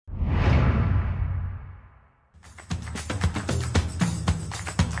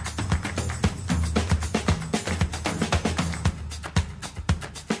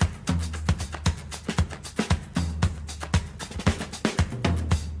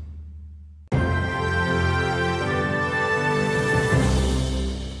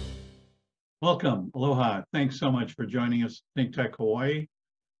Welcome, aloha. Thanks so much for joining us, ThinkTech Hawaii.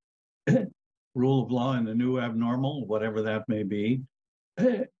 Rule of law in the new abnormal, whatever that may be.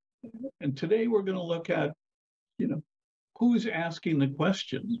 And today we're going to look at, who's asking the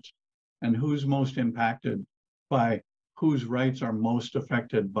questions and who's most impacted by whose rights are most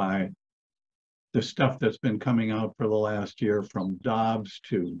affected by the stuff that's been coming out for the last year, from Dobbs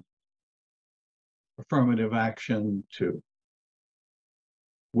to affirmative action to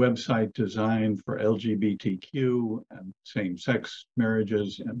website design for LGBTQ and same-sex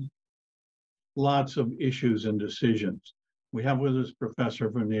marriages, and lots of issues and decisions. We have with us Professor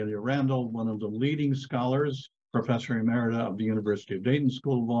Vernellia Randall, one of the leading scholars, Professor Emerita of the University of Dayton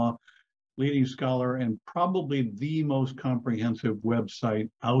School of Law, leading scholar, and probably the most comprehensive website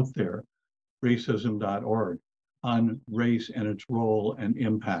out there, racism.org, on race and its role and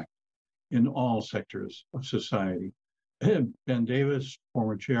impact in all sectors of society. Ben Davis,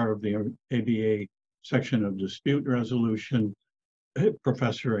 former chair of the ABA section of dispute resolution,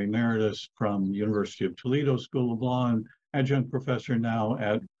 Professor Emeritus from the University of Toledo School of Law, and adjunct professor now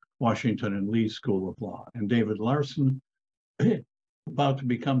at Washington and Lee School of Law. And David Larson, about to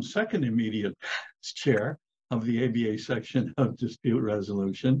become second immediate chair of the ABA section of dispute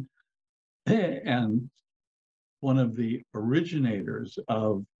resolution, and one of the originators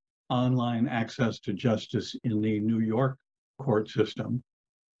of online access to justice in the New York court system,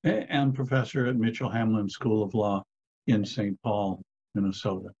 and professor at Mitchell Hamlin School of Law in St. Paul,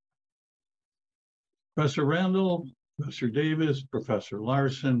 Minnesota. Professor Randall, Professor Davis, Professor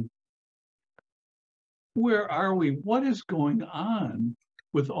Larson, where are we? What is going on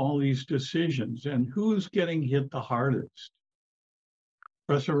with all these decisions, and who's getting hit the hardest?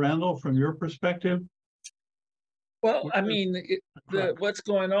 Professor Randall, from your perspective? Well, I mean, what's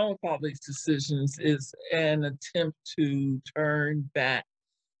going on with all these decisions is an attempt to turn back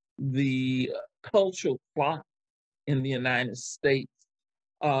the cultural clock in the United States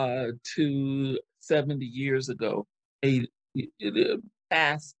to 70 years ago,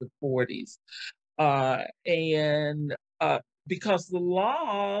 past the 40s. Because the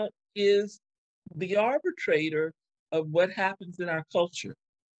law is the arbitrator of what happens in our culture.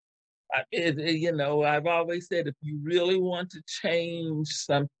 I've always said, if you really want to change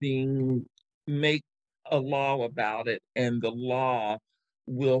something, make a law about it, and the law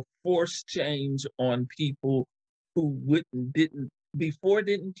will force change on people who didn't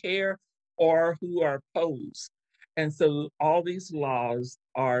care, or who are opposed. And so all these laws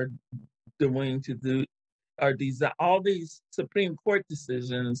are all these Supreme Court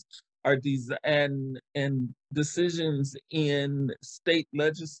decisions are and decisions in state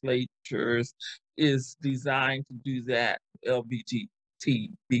legislatures is designed to do that.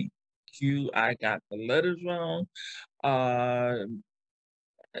 LGBTQ, I got the letters wrong.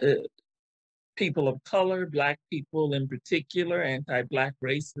 People of color, Black people in particular, anti-Black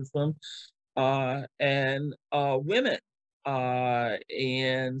racism, and women.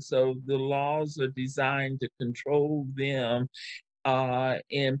 And so the laws are designed to control them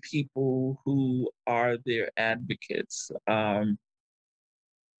and people who are their advocates. I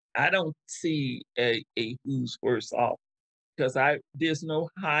don't see a who's worse off, because there's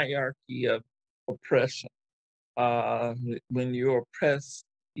no hierarchy of oppression. When you're oppressed,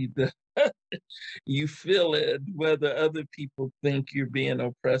 you feel it whether other people think you're being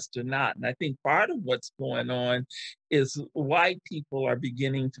oppressed or not. And I think part of what's going on is white people are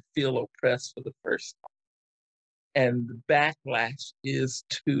beginning to feel oppressed for the first time. And the backlash is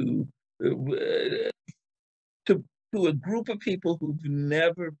to a group of people who've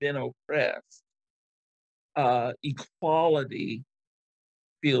never been oppressed. Equality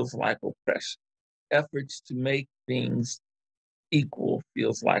feels like oppression. Efforts to make things equal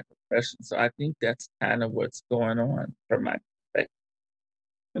feels like oppression. So I think that's kind of what's going on from my perspective.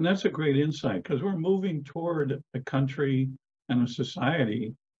 And that's a great insight, because we're moving toward a country and a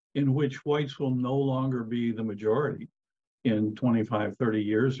society in which whites will no longer be the majority in 25, 30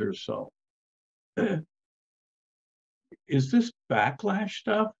 years or so. Is this backlash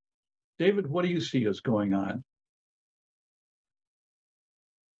stuff? David, what do you see as going on?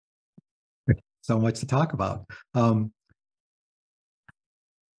 So much to talk about.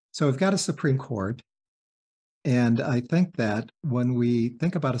 So we've got a Supreme Court, and I think that when we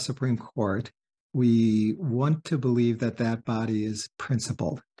think about a Supreme Court, we want to believe that that body is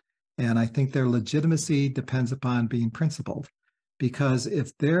principled. And I think their legitimacy depends upon being principled, because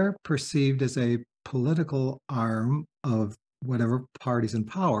if they're perceived as a political arm of whatever party's in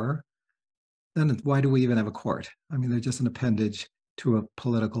power, then why do we even have a court? I mean, they're just an appendage to a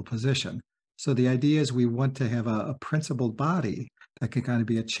political position. So the idea is we want to have a principled body that can kind of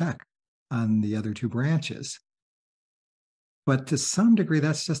be a check on the other two branches. But to some degree,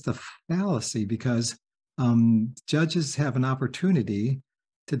 that's just a fallacy, because judges have an opportunity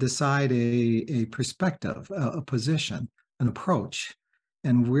to decide a perspective, a position, an approach.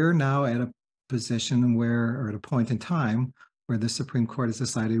 And we're now at a position where, or at a point in time, where the Supreme Court has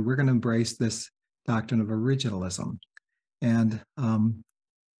decided we're going to embrace this doctrine of originalism. And,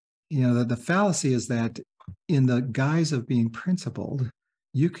 the fallacy is that in the guise of being principled,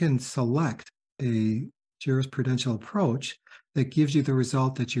 you can select a jurisprudential approach that gives you the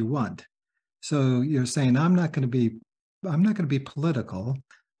result that you want. So you're saying, I'm not going to be political.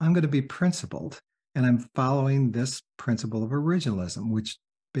 I'm going to be principled, and I'm following this principle of originalism, which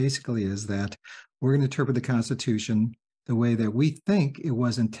basically is that we're going to interpret the Constitution the way that we think it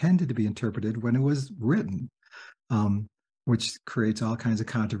was intended to be interpreted when it was written, which creates all kinds of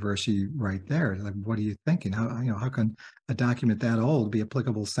controversy right there. Like, what are you thinking? How can a document that old be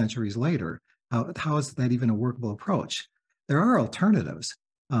applicable centuries later? How is that even a workable approach? There are alternatives.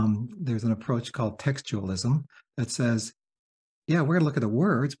 There's an approach called textualism that says, yeah, we're going to look at the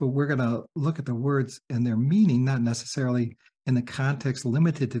words, but we're going to look at the words and their meaning, not necessarily in the context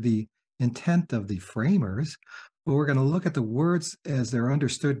limited to the intent of the framers, but we're going to look at the words as they're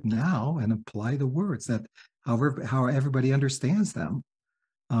understood now and apply the words that how everybody understands them.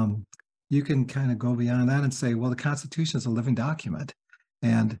 You can kind of go beyond that and say, well, the Constitution is a living document,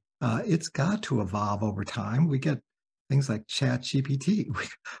 and it's got to evolve over time. We get things like Chat GPT.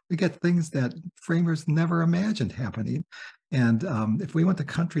 We get things that framers never imagined happening. And if we want the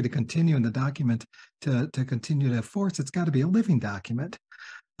country to continue and the document to continue to enforce, it's got to be a living document.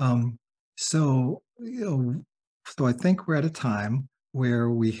 So I think we're at a time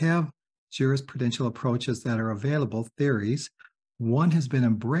where we have jurisprudential approaches that are available, theories. One has been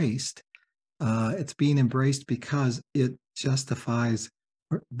embraced. It's being embraced because it justifies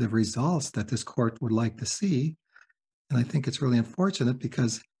the results that this court would like to see. And I think it's really unfortunate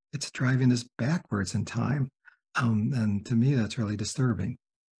because it's driving us backwards in time. And to me, that's really disturbing.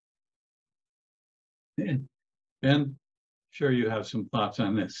 Ben, sure you have some thoughts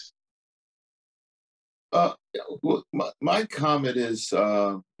on this. Well, my comment is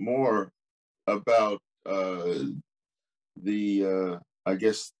more about I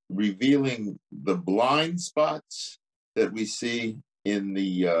guess, revealing the blind spots that we see in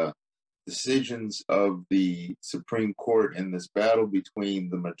the decisions of the Supreme Court in this battle between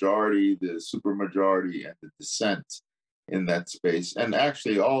the majority, the supermajority, and the dissent in that space, and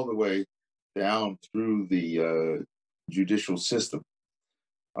actually all the way down through the judicial system.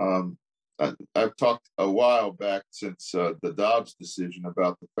 I've talked a while back since the Dobbs decision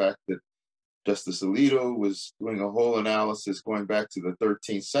about the fact that Justice Alito was doing a whole analysis going back to the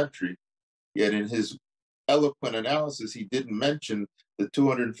 13th century, yet in his eloquent analysis, he didn't mention the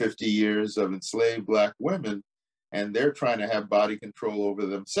 250 years of enslaved Black women, and they're trying to have body control over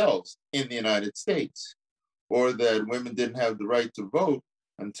themselves in the United States, or that women didn't have the right to vote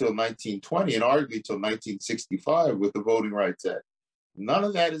until 1920 and arguably till 1965 with the Voting Rights Act. None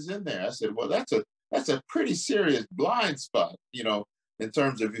of that is in there. I said, well, that's a pretty serious blind spot, in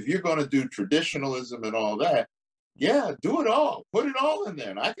terms of if you're going to do traditionalism and all that, yeah, do it all, put it all in there.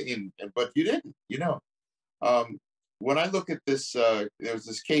 And but you didn't, When I look at this, there was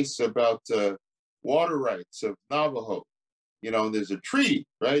this case about water rights of Navajo. There's a treaty,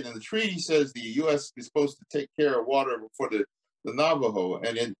 right? And the treaty says the U.S. is supposed to take care of water for the Navajo.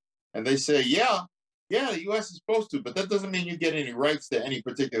 And they say, yeah, the U.S. is supposed to, but that doesn't mean you get any rights to any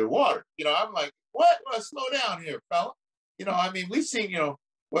particular water. I'm like, what? Well, slow down here, fella. We've seen,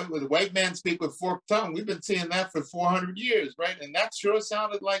 what the white man speak with forked tongue. We've been seeing that for 400 years, right? And that sure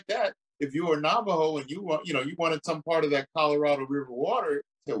sounded like that. If you were Navajo and you wanted some part of that Colorado River water,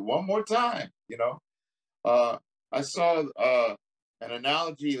 say one more time, I saw an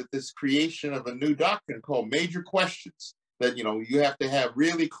analogy with this creation of a new doctrine called major questions, that, you have to have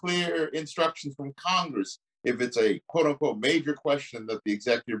really clear instructions from Congress if it's a quote unquote major question that the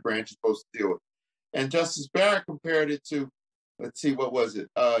executive branch is supposed to deal with. And Justice Barrett compared it to, let's see, what was it?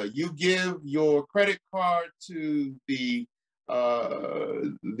 You give your credit card to the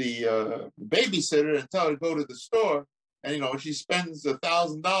babysitter and tell her to go to the store, and she spends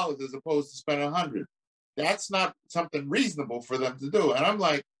 $1,000 as opposed to spending $100. That's not something reasonable for them to do. And I'm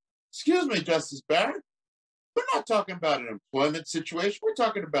like, excuse me, Justice Barrett, we're not talking about an employment situation. We're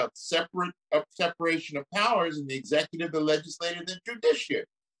talking about separation of powers in the executive, the legislative, the judiciary.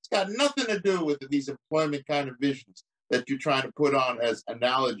 It's got nothing to do with these employment kind of visions that you're trying to put on as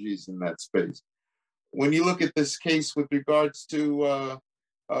analogies in that space. When you look at this case with regards to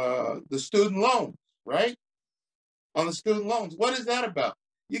the student loans, right? On the student loans, what is that about?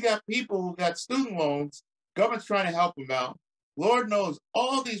 You got people who got student loans, government's trying to help them out. Lord knows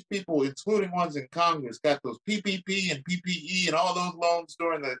all these people, including ones in Congress, got those PPP and PPE and all those loans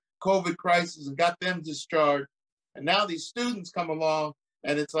during the COVID crisis and got them discharged. And now these students come along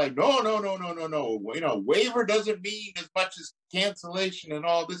and it's like, no. You know, waiver doesn't mean as much as cancellation and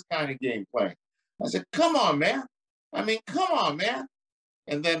all this kind of game playing. I said, come on, man. I mean, come on, man.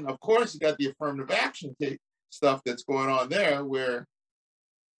 And then, of course, you got the affirmative action stuff that's going on there where,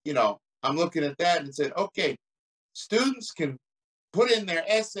 you know, I'm looking at that and said, okay, students can put in their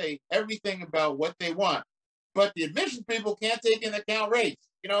essay everything about what they want, but the admissions people can't take into account race.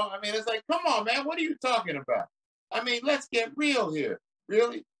 You know, I mean, it's like, come on, man, what are you talking about? I mean, let's get real here,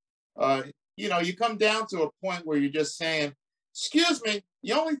 really. You know, you come down to a point where you're just saying, excuse me,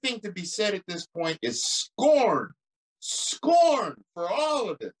 the only thing to be said at this point is scorn. Scorn for all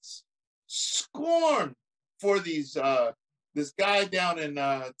of this. Scorn for these, this guy down in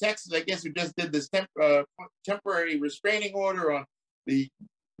Texas, I guess, who just did this temporary restraining order on the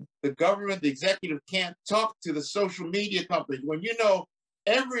government. The executive can't talk to the social media companies. When you know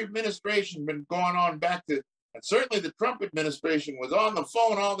every administration been going on back to, and certainly the Trump administration was on the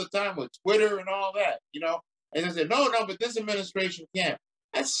phone all the time with Twitter and all that, you know, and they said, no, but this administration can't.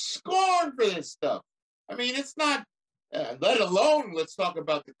 That's scorn for this stuff. I mean, it's not, let alone, let's talk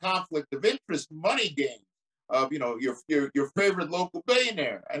about the conflict of interest money game of, you know, your favorite local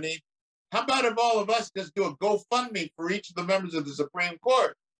billionaire. I mean, how about if all of us just do a GoFundMe for each of the members of the Supreme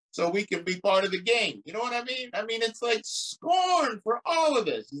Court so we can be part of the game? You know what I mean? I mean, it's like scorn for all of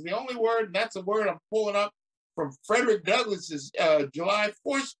this is the only word, and that's a word I'm pulling up from Frederick Douglass's July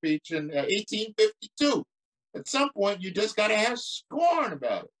 4th speech in 1852. At some point, you just got to have scorn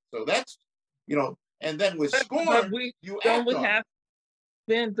about it. So that's, you know, and then with scorn, you act on it.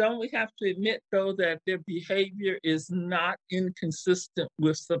 Then don't we have to admit, though, that their behavior is not inconsistent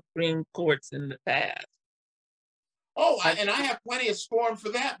with Supreme Courts in the past? Oh, and I have plenty of scorn for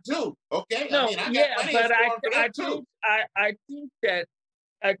that too. Okay, no, I mean, I got plenty of scorn for that too.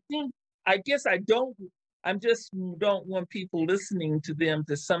 I just don't want people listening to them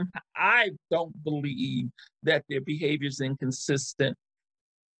to somehow. I don't believe that their behavior is inconsistent.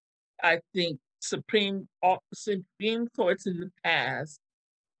 I think Supreme Courts in the past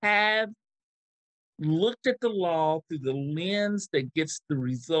have looked at the law through the lens that gets the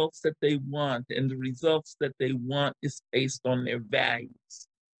results that they want, and the results that they want is based on their values.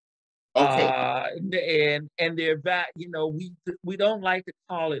 Okay. And their you know, we don't like to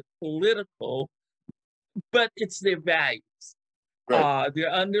call it political, but it's their values, Right.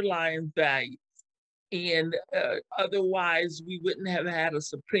 their underlying values. And otherwise, we wouldn't have had a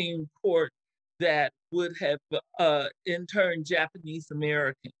Supreme Court that would have interned Japanese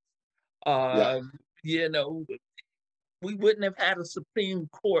Americans. You know, we wouldn't have had a Supreme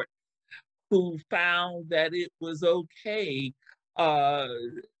Court who found that it was okay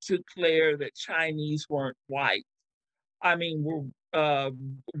to declare that Chinese weren't white. I mean,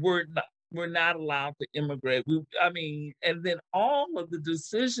 we're not allowed to immigrate. And then all of the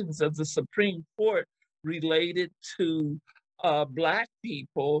decisions of the Supreme Court related to Black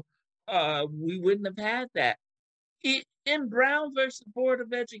people, we wouldn't have had that. In Brown versus Board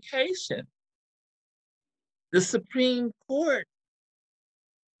of Education, the Supreme Court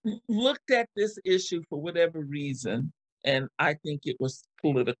looked at this issue for whatever reason, and I think it was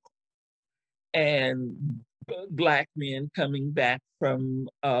political. And Black men coming back from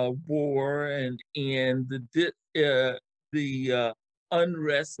war and the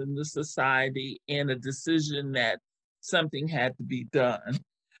unrest in the society, and a decision that something had to be done.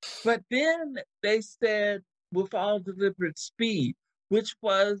 But then they said, with all deliberate speed, which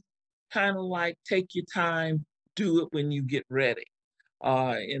was kind of like, take your time, do it when you get ready,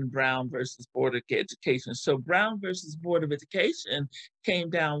 in Brown versus Board of Education. So Brown versus Board of Education came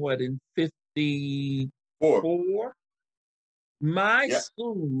down, in 1954? My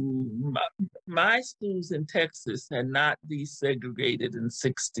schools in Texas had not desegregated in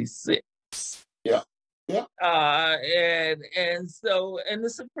 1966. Yeah. And the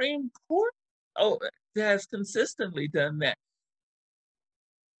Supreme Court has consistently done that.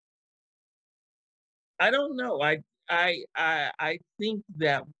 I don't know. I think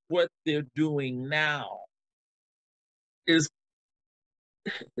that what they're doing now is,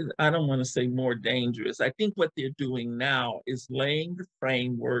 I don't want to say more dangerous. I think what they're doing now is laying the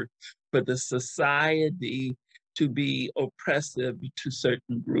framework for the society to be oppressive to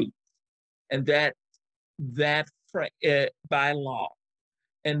certain groups, and that by law,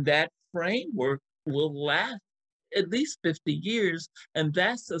 and that framework will last at least 50 years, and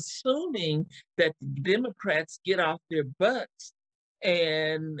that's assuming that the Democrats get off their butts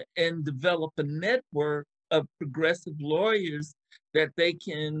and develop a network of progressive lawyers that they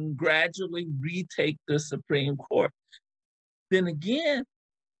can gradually retake the Supreme Court. Then again,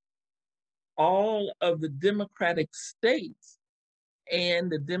 all of the Democratic states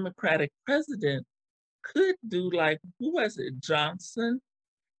and the Democratic president could do like, who was it, Johnson,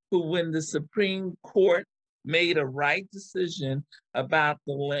 who when the Supreme Court made a right decision about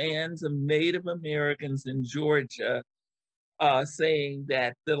the lands of Native Americans in Georgia, saying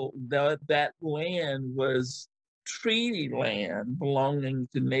that that land was treaty land belonging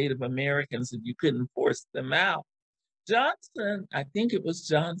to Native Americans and you couldn't force them out. Johnson, I think it was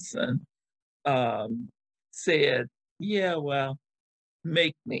Johnson, said, yeah, well,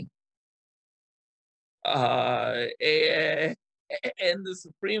 make me. And the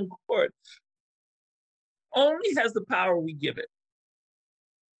Supreme Court only has the power we give it.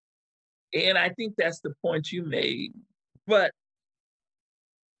 And I think that's the point you made. But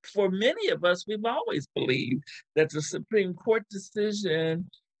for many of us, we've always believed that the Supreme Court decision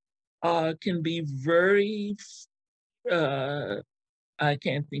can be very, I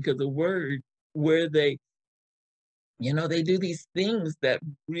can't think of the word, where they, they do these things that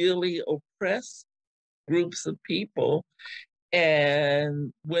really oppress groups of people.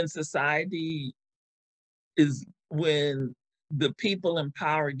 And when when the people in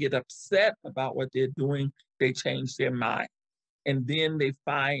power get upset about what they're doing, they change their mind. And then they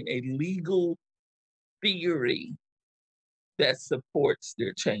find a legal theory that supports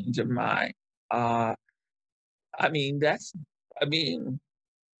their change of mind.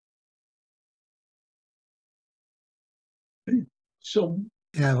 So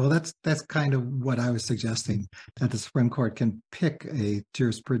yeah, well, that's kind of what I was suggesting, that the Supreme Court can pick a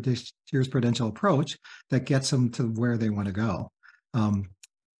jurisprudential approach that gets them to where they want to go.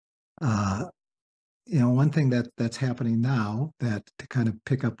 One thing that's happening now, that to kind of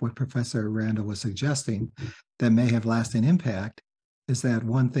pick up what Professor Randall was suggesting, that may have lasting impact, is that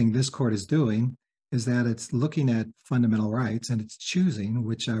one thing this court is doing is that it's looking at fundamental rights and it's choosing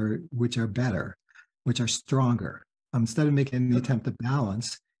which are better, which are stronger. Instead of making any attempt to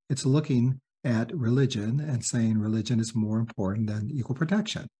balance, it's looking at religion and saying religion is more important than equal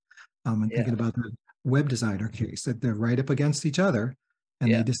protection. Thinking about the web designer case, that they're right up against each other,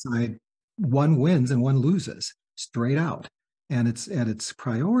 and they decide one wins and one loses straight out. And it's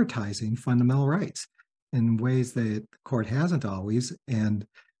prioritizing fundamental rights in ways that the court hasn't always, and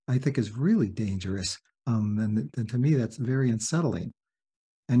I think is really dangerous. And to me, that's very unsettling.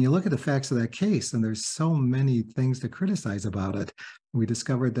 And you look at the facts of that case, and there's so many things to criticize about it. We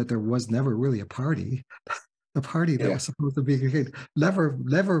discovered that there was never really a party. The party that was supposed to be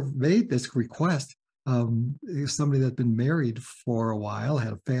never made this request. Somebody that's been married for a while,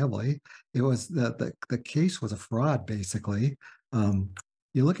 had a family. It was the case was a fraud, basically.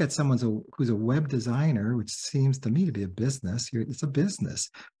 You look at someone who's a web designer, which seems to me to be a business. It's a business.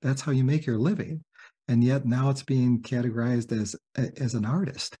 That's how you make your living. And yet now it's being categorized as an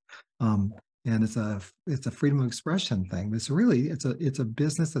artist, and it's a freedom of expression thing. It's a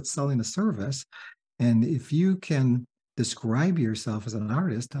business that's selling a service, and if you can describe yourself as an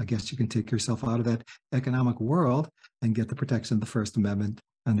artist, I guess you can take yourself out of that economic world and get the protection of the First Amendment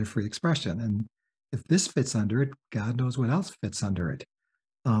under free expression. And if this fits under it, God knows what else fits under it.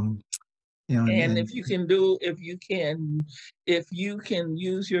 And if you can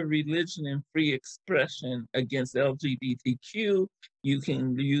use your religion and free expression against LGBTQ, you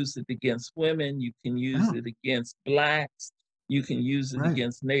can use it against women, you can use it against Blacks, you can use it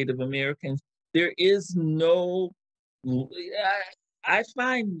against Native Americans. There is no, I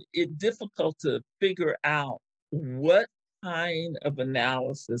find it difficult to figure out what kind of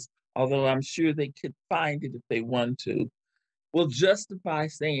analysis, although I'm sure they could find it if they want to, will justify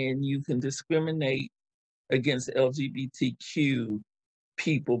saying you can discriminate against LGBTQ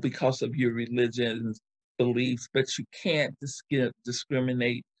people because of your religion's beliefs, but you can't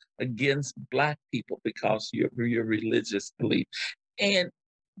discriminate against Black people because of your religious belief. And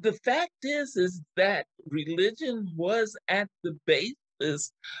the fact is that religion was at the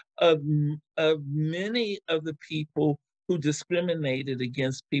basis of many of the people who discriminated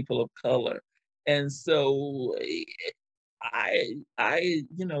against people of color. And so it's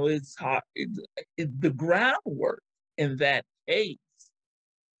hard. The groundwork in that case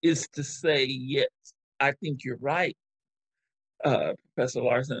is to say, yes, I think you're right, Professor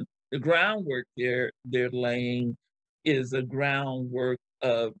Larson. The groundwork they're laying is a groundwork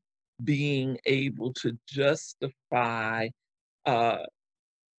of being able to justify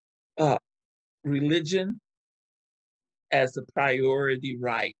religion as a priority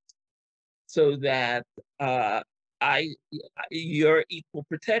right, so that your equal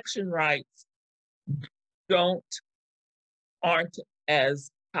protection rights aren't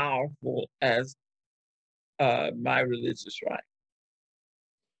as powerful as my religious right.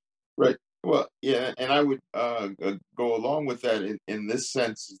 Right. Well, yeah, and I would go along with that in this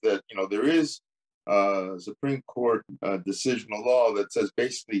sense is that, you know, there is Supreme Court decisional law that says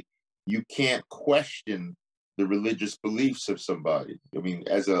basically you can't question the religious beliefs of somebody. I mean,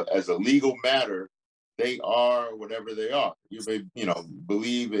 as a legal matter, they are whatever they are. You may, you know,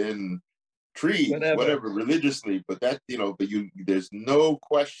 believe in trees, whatever religiously, but that, you know, there's no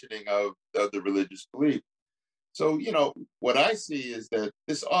questioning of the religious belief. So, you know, what I see is that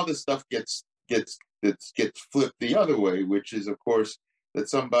all this stuff gets flipped the other way, which is, of course, that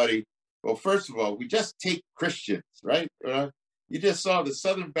somebody, well, first of all, we just take Christians, right? You just saw the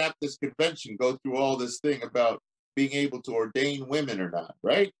Southern Baptist Convention go through all this thing about being able to ordain women or not,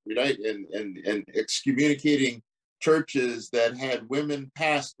 right? Right? And excommunicating churches that had women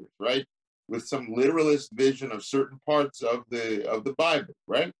pastors, right? With some literalist vision of certain parts of the Bible,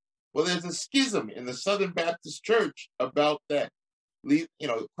 right? Well, there's a schism in the Southern Baptist Church about that, you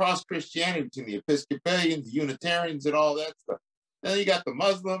know, cross Christianity between the Episcopalians, the Unitarians, and all that stuff. Then you got the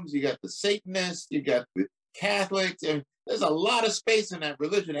Muslims, you got the Satanists, you got the Catholics, and there's a lot of space in that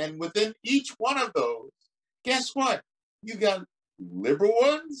religion. And within each one of those, guess what? You got liberal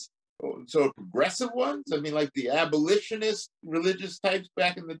ones, so progressive ones. I mean, like the abolitionist religious types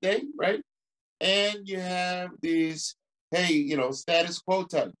back in the day, right? And you have these, hey, you know, status quo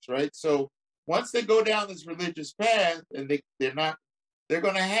types, right? So once they go down this religious path, and they're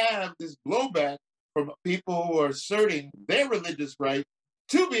going to have this blowback from people who are asserting their religious right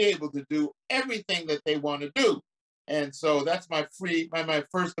to be able to do everything that they want to do. And so that's my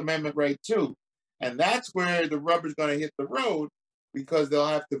First Amendment right too. And that's where the rubber's going to hit the road, because they'll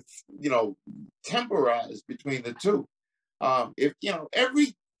have to, you know, temporize between the two. If, you know,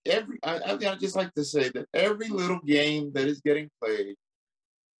 I just like to say that every little game that is getting played,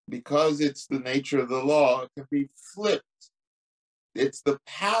 because it's the nature of the law, can be flipped. It's the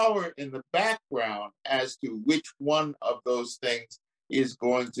power in the background as to which one of those things is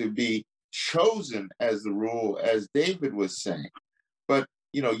going to be chosen as the rule, as David was saying. But,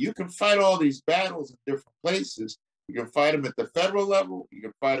 you know, you can fight all these battles in different places. You can fight them at the federal level. You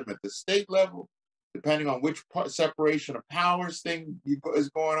can fight them at the state level, depending on which separation of powers thing is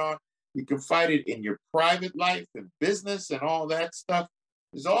going on. You can fight it in your private life and business and all that stuff.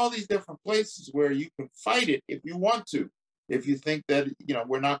 There's all these different places where you can fight it if you want to, if you think that, you know,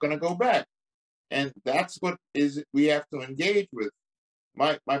 we're not going to go back. And that's what we have to engage with.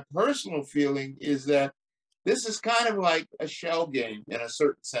 My personal feeling is that this is kind of like a shell game in a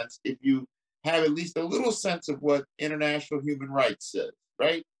certain sense, if you have at least a little sense of what international human rights says,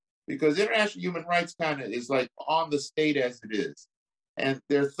 right? Because international human rights kind of is like on the state as it is. And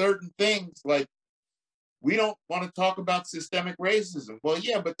there are certain things like, we don't want to talk about systemic racism. Well,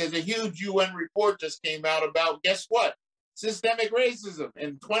 yeah, but there's a huge UN report just came out about, guess what? Systemic racism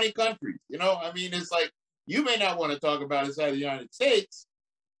in 20 countries. You know, I mean, it's like, you may not want to talk about it inside the United States,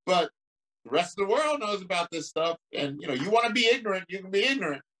 but the rest of the world knows about this stuff. And, you know, you want to be ignorant, you can be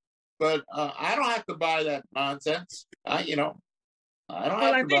ignorant. But I don't have to buy that nonsense. I don't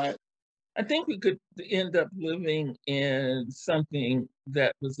have to buy it. I think we could end up living in something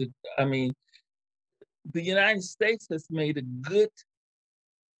that was, the United States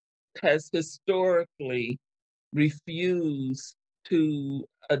has historically refused to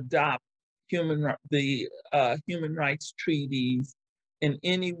adopt the human rights treaties in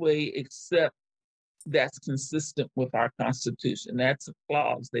any way except that's consistent with our Constitution. That's a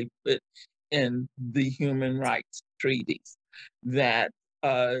clause they put in the human rights treaties, that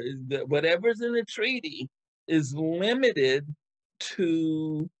whatever's in the treaty is limited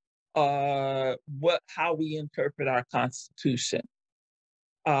to how we interpret our Constitution.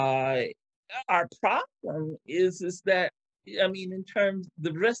 Our problem is that, in terms,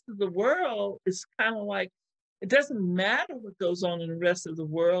 the rest of the world is kind of like, it doesn't matter what goes on in the rest of the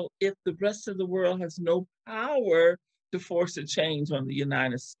world if the rest of the world has no power to force a change on the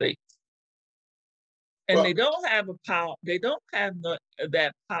United States. And they don't have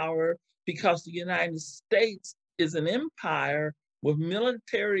that power because the United States is an empire with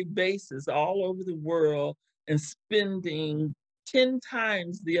military bases all over the world and spending 10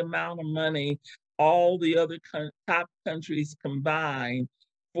 times the amount of money all the other top countries combined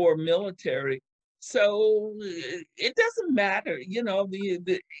for military. So it doesn't matter,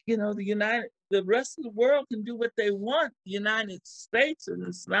 the rest of the world can do what they want. The United States, and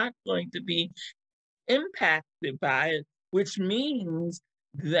it's not going to be impacted by it, which means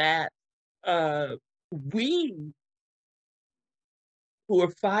that we who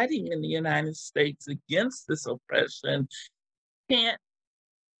are fighting in the United States against this oppression can't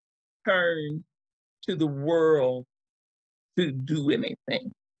turn to the world to do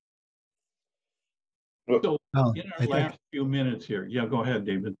anything. So Well, in I our think, last few minutes here, yeah, go ahead,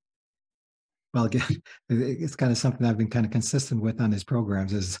 David. well, again, it's kind of something I've been kind of consistent with on these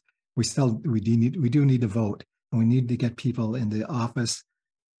programs is we do need to vote, and we need to get people in the office.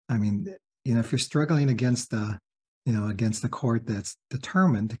 I mean, if you're struggling against against the court that's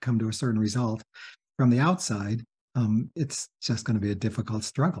determined to come to a certain result from the outside, it's just going to be a difficult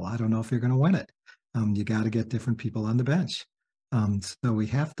struggle. I don't know if you're going to win it. You got to get different people on the bench. So we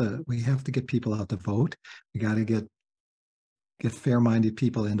have to get people out to vote. We got to get fair-minded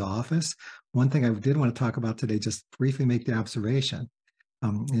people into office. One thing I did want to talk about today, just briefly make the observation.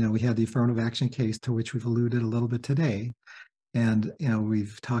 We had the affirmative action case to which we've alluded a little bit today. And,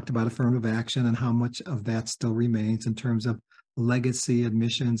 we've talked about affirmative action and how much of that still remains in terms of legacy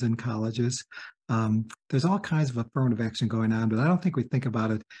admissions in colleges. There's all kinds of affirmative action going on, but I don't think we think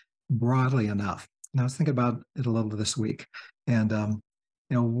about it broadly enough. And I was thinking about it a little this week. And,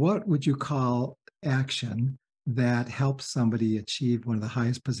 what would you call action that helps somebody achieve one of the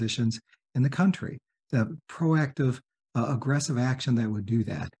highest positions in the country? The proactive, aggressive action that would do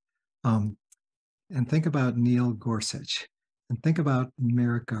that. And think about Neil Gorsuch, and think about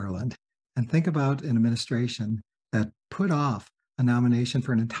Merrick Garland, and think about an administration that put off a nomination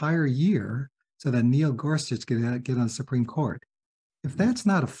for an entire year so that Neil Gorsuch could get on the Supreme Court. If that's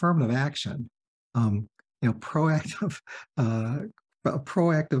not affirmative action, proactive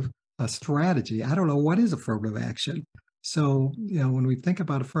strategy, I don't know what is affirmative action. So, when we think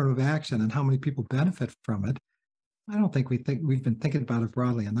about affirmative action and how many people benefit from it, I don't think we've been thinking about it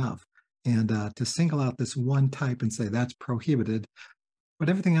broadly enough. And to single out this one type and say that's prohibited, but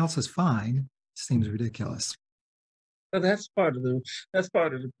everything else is fine, seems ridiculous. So that's part of the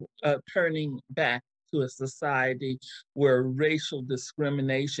turning back to a society where racial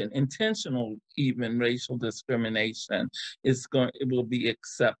discrimination, intentional even racial discrimination, it will be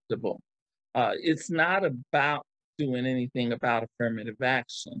acceptable. It's not about doing anything about affirmative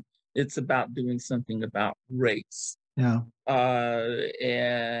action. It's about doing something about race. Yeah.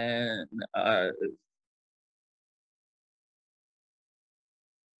 And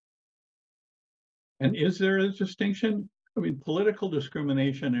is there a distinction? I mean, political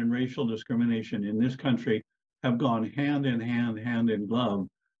discrimination and racial discrimination in this country have gone hand in hand, hand in glove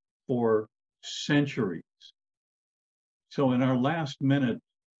for centuries. So in our last minute,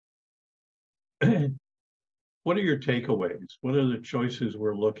 what are your takeaways? What are the choices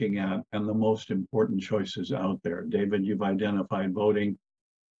we're looking at and the most important choices out there? David, you've identified voting.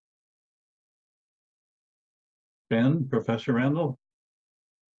 Ben, Professor Randall?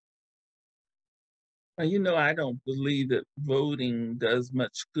 I don't believe that voting does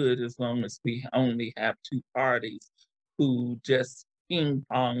much good as long as we only have two parties who just ping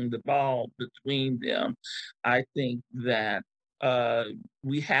pong the ball between them. I think that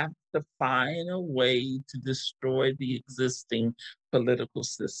we have to find a way to destroy the existing political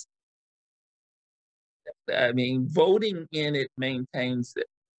system. I mean, voting in it maintains it.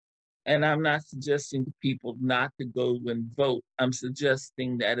 And I'm not suggesting to people not to go and vote. I'm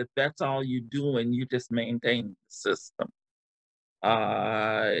suggesting that if that's all you're doing, you just maintain the system.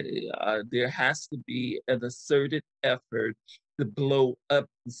 There has to be an asserted effort to blow up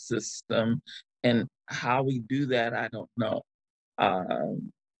the system. And how we do that, I don't know.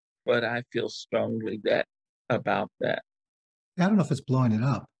 But I feel strongly about that. I don't know if it's blowing it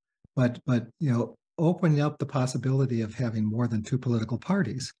up, but opening up the possibility of having more than two political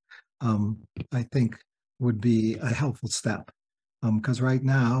parties, I think would be a helpful step. Because right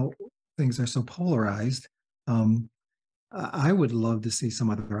now things are so polarized. I would love to see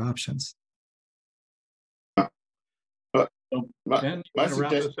some other options. But Ben, you want to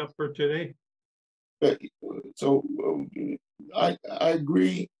wrap us up for today? So I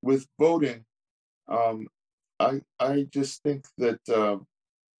agree with voting. I just think that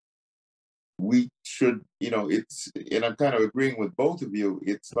we should, and I'm kind of agreeing with both of you.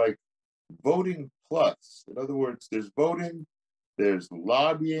 It's like voting plus. In other words, there's voting, there's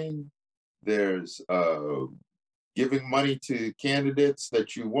lobbying, there's giving money to candidates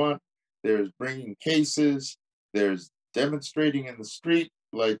that you want, there's bringing cases, there's demonstrating in the street,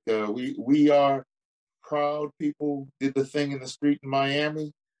 like we are proud people did the thing in the street in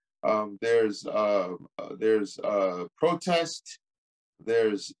Miami. There's protest,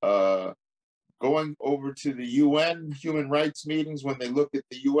 there's going over to the UN human rights meetings when they look at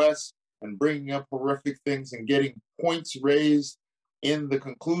the US and bringing up horrific things and getting points raised in the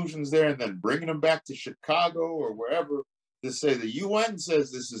conclusions there and then bringing them back to Chicago or wherever to say the UN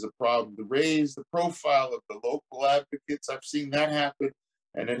says this is a problem, to raise the profile of the local advocates. I've seen that happen,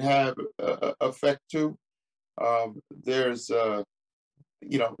 and it have effect too. There's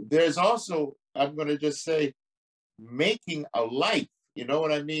there's also, I'm going to just say, making a life. You know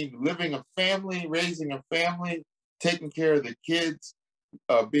what I mean? Living a family, raising a family, taking care of the kids,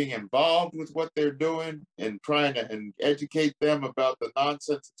 being involved with what they're doing, and trying to educate them about the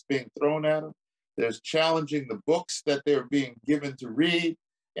nonsense that's being thrown at them. There's challenging the books that they're being given to read,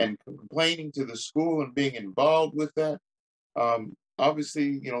 and complaining to the school and being involved with that.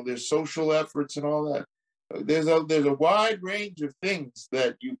 Obviously, there's social efforts and all that. There's a wide range of things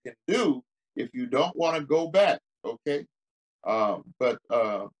that you can do if you don't want to go back. Okay, so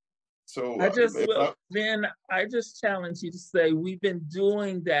I just challenge you to say we've been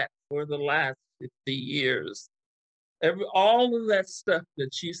doing that for the last 50 years. All of that stuff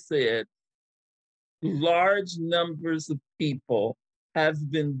that you said, large numbers of people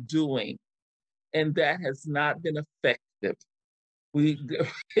have been doing, and that has not been effective.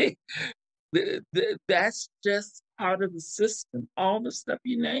 That's just part of the system. All the stuff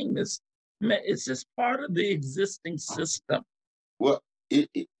you name it's just part of the existing system. Well,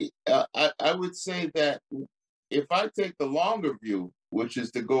 I would say that if I take the longer view, which is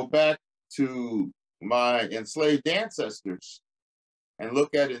to go back to my enslaved ancestors and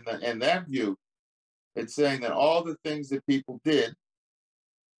look at it in that view, it's saying that all the things that people did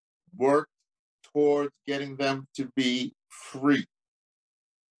worked towards getting them to be free.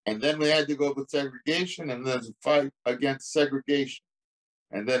 And then we had to go with segregation, and there's a fight against segregation.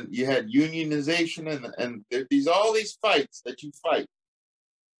 And then you had unionization, and there's all these fights that you fight.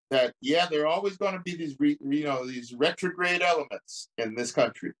 That, yeah, there are always going to be these these retrograde elements in this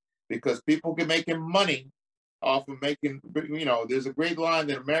country, because people can make money off of making, there's a great line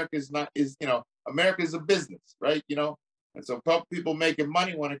that America is a business, right? And so people making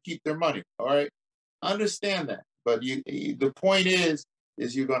money want to keep their money. All right, understand that. But the point is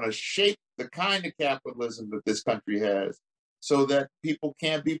you're going to shape the kind of capitalism that this country has, so that people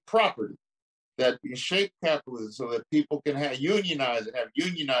can't be property. That you shape capitalism so that people can unionize and have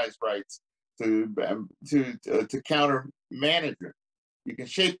unionized rights to counter management. You can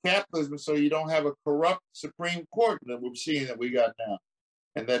shape capitalism so you don't have a corrupt Supreme Court that we're seeing that we got now,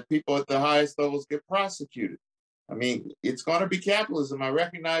 and that people at the highest levels get prosecuted. I mean, it's going to be capitalism. I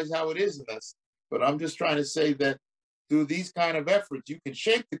recognize how it is in this, but I'm just trying to say that through these kind of efforts, you can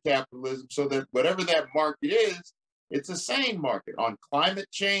shape the capitalism so that whatever that market is, it's a sane market on climate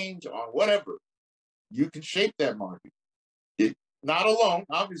change, on whatever. You can shape that market. Not alone,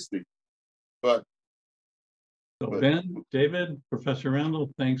 obviously, but. Ben, David, Professor Randall,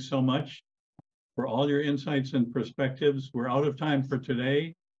 thanks so much for all your insights and perspectives. We're out of time for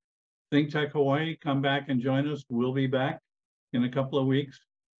today. ThinkTech Hawaii, come back and join us. We'll be back in a couple of weeks.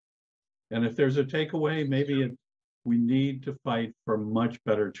 And if there's a takeaway, maybe we need to fight for much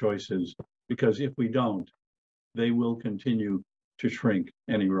better choices, because if we don't, they will continue to shrink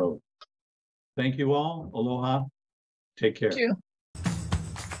and erode. Thank you all. Aloha. Take care. Thank you.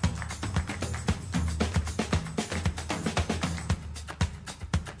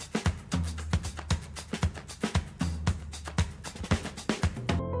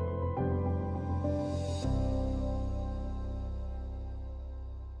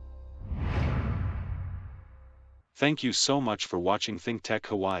 Thank you so much for watching ThinkTech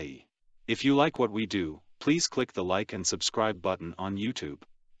Hawaii. If you like what we do, please click the like and subscribe button on YouTube.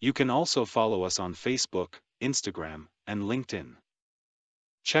 You can also follow us on Facebook, Instagram, and LinkedIn.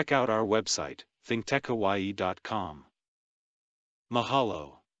 Check out our website, thinktechhawaii.com.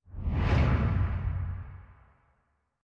 Mahalo.